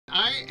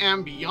I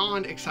am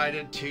beyond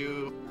excited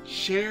to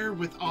share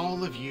with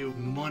all of you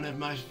one of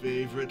my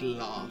favorite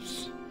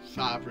loves,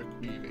 fabric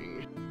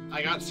weaving.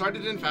 I got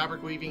started in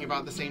fabric weaving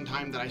about the same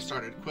time that I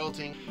started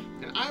quilting,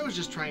 and I was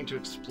just trying to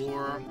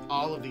explore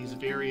all of these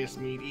various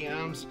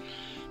mediums.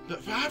 But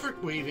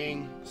fabric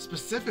weaving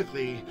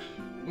specifically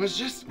was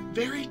just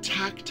very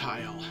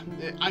tactile.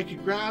 I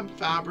could grab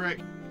fabric,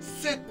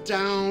 sit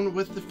down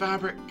with the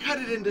fabric, cut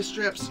it into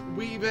strips,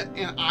 weave it,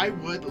 and I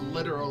would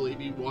literally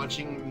be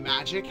watching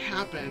magic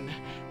happen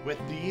with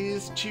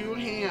these two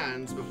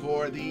hands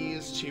before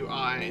these two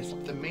eyes.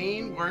 The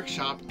main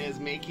workshop is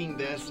making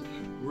this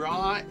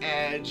raw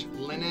edge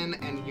linen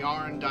and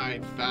yarn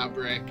dyed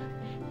fabric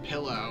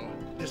pillow.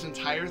 This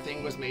entire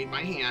thing was made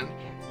by hand.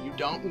 You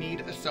don't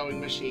need a sewing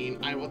machine.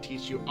 I will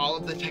teach you all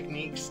of the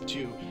techniques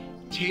to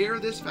tear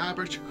this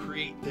fabric to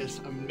create this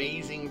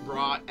amazing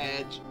raw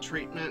edge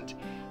treatment,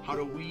 how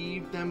to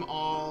weave them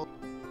all.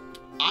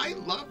 I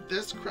love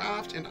this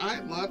craft, and I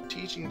love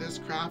teaching this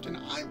craft, and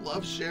I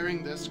love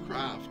sharing this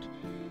craft.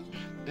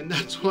 And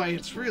that's why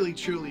it's really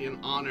truly an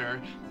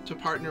honor to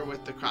partner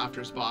with the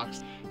Crafter's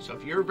Box. So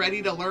if you're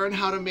ready to learn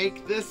how to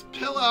make this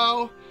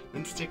pillow,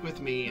 then stick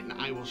with me and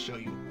I will show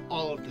you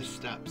all of the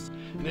steps.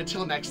 And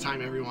until next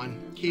time,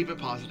 everyone, keep it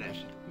positive.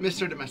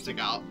 Mr. Domestic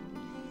out.